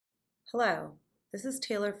Hello, this is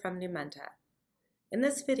Taylor from Numenta. In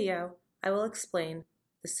this video, I will explain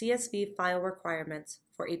the CSV file requirements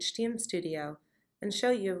for HTM Studio and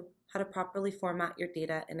show you how to properly format your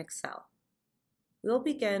data in Excel. We will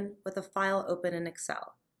begin with a file open in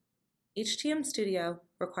Excel. HTM Studio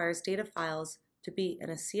requires data files to be in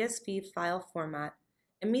a CSV file format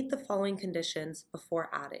and meet the following conditions before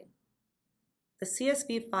adding. The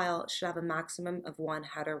CSV file should have a maximum of one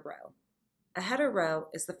header row. A header row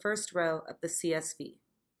is the first row of the CSV.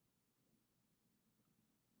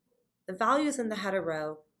 The values in the header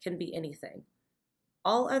row can be anything.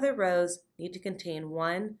 All other rows need to contain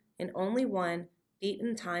one and only one date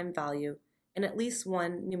and time value and at least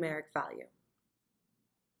one numeric value.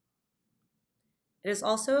 It is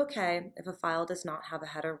also okay if a file does not have a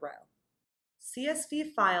header row.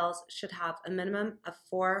 CSV files should have a minimum of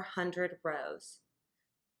 400 rows.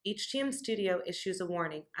 HTM Studio issues a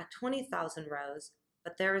warning at 20,000 rows,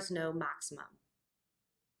 but there is no maximum.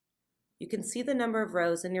 You can see the number of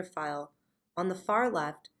rows in your file on the far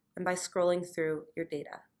left and by scrolling through your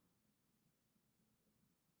data.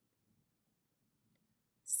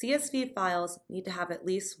 CSV files need to have at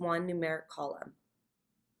least one numeric column.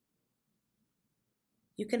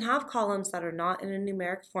 You can have columns that are not in a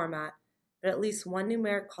numeric format, but at least one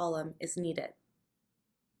numeric column is needed.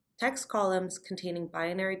 Text columns containing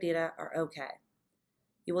binary data are okay.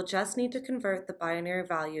 You will just need to convert the binary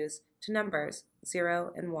values to numbers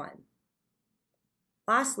 0 and 1.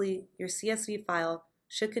 Lastly, your CSV file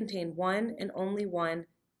should contain one and only one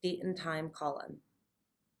date and time column.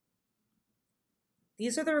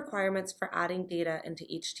 These are the requirements for adding data into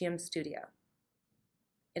HTM Studio.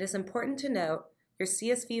 It is important to note your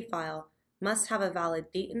CSV file must have a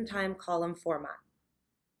valid date and time column format.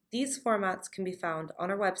 These formats can be found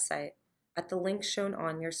on our website at the link shown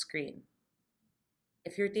on your screen.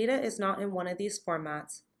 If your data is not in one of these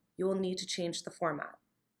formats, you will need to change the format.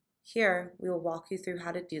 Here, we will walk you through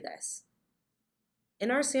how to do this.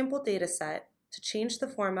 In our sample dataset, to change the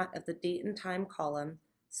format of the date and time column,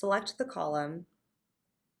 select the column.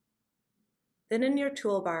 Then in your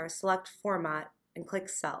toolbar, select Format and click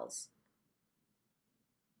Cells.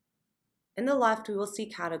 In the left, we will see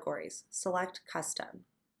categories. Select Custom.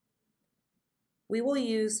 We will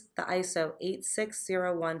use the ISO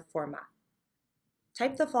 8601 format.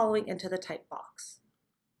 Type the following into the type box.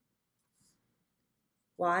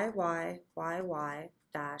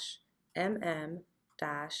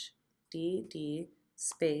 yyyy-mm-dd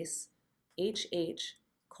space hh:/mm:/ss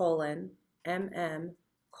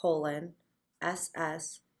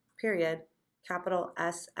period capital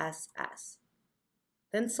SSS.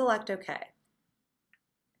 Then select OK.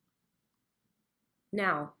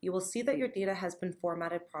 Now, you will see that your data has been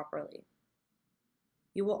formatted properly.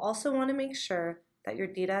 You will also want to make sure that your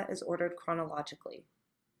data is ordered chronologically.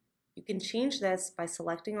 You can change this by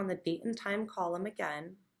selecting on the date and time column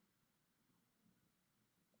again,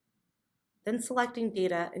 then selecting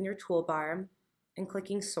Data in your toolbar and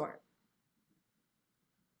clicking Sort.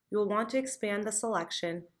 You will want to expand the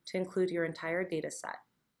selection to include your entire data set.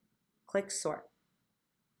 Click Sort.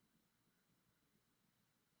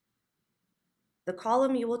 The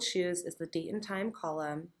column you will choose is the date and time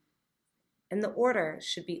column, and the order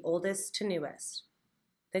should be oldest to newest.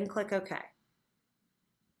 Then click OK.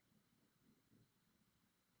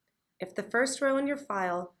 If the first row in your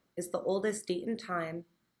file is the oldest date and time,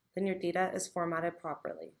 then your data is formatted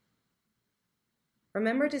properly.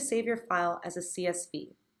 Remember to save your file as a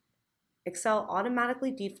CSV. Excel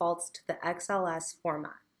automatically defaults to the XLS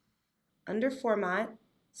format. Under Format,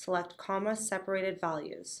 select comma-separated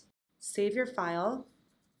values. Save your file,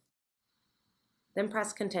 then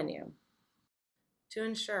press Continue. To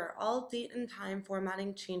ensure all date and time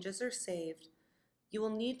formatting changes are saved, you will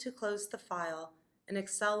need to close the file and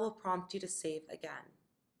Excel will prompt you to save again.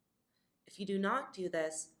 If you do not do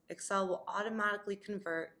this, Excel will automatically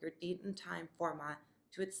convert your date and time format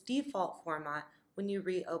to its default format when you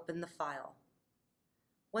reopen the file.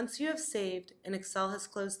 Once you have saved and Excel has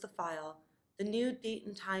closed the file, the new date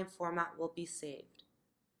and time format will be saved.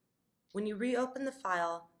 When you reopen the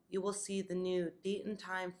file, you will see the new date and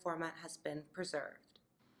time format has been preserved.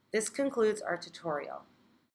 This concludes our tutorial.